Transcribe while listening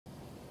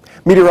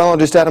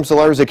Meteorologist Adam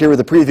Solarzik here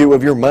with a preview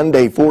of your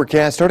Monday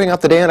forecast. Starting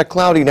off the day on a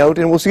cloudy note,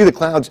 and we'll see the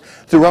clouds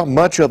throughout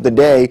much of the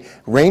day.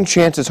 Rain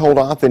chances hold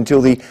off until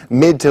the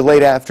mid to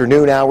late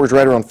afternoon hours,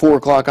 right around 4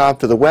 o'clock off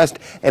to the west,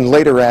 and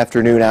later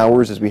afternoon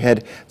hours as we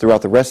head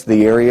throughout the rest of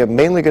the area.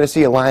 Mainly going to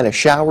see a line of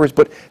showers,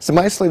 but some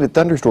isolated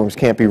thunderstorms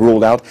can't be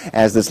ruled out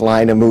as this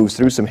line moves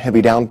through. Some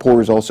heavy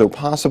downpours also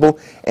possible,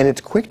 and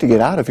it's quick to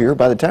get out of here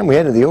by the time we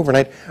head into the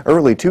overnight.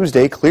 Early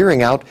Tuesday,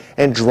 clearing out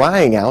and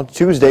drying out.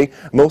 Tuesday,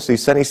 mostly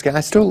sunny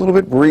skies, still a little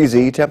bit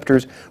breezy.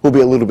 Temperatures will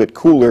be a little bit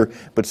cooler,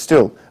 but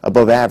still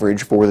above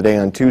average for the day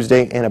on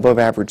Tuesday, and above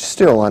average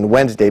still on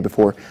Wednesday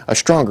before a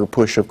stronger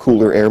push of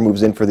cooler air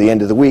moves in for the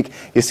end of the week.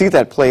 You see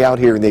that play out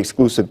here in the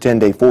exclusive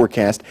 10-day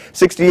forecast.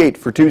 68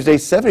 for Tuesday,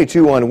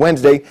 72 on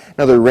Wednesday.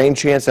 Another rain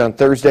chance on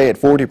Thursday at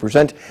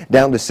 40%,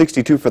 down to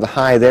 62 for the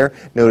high there.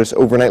 Notice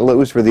overnight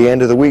lows for the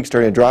end of the week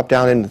starting to drop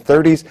down into the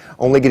 30s,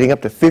 only getting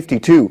up to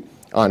 52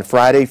 on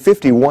Friday,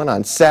 51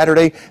 on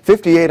Saturday,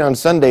 58 on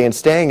Sunday, and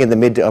staying in the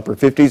mid to upper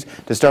 50s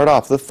to start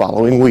off the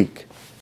following week.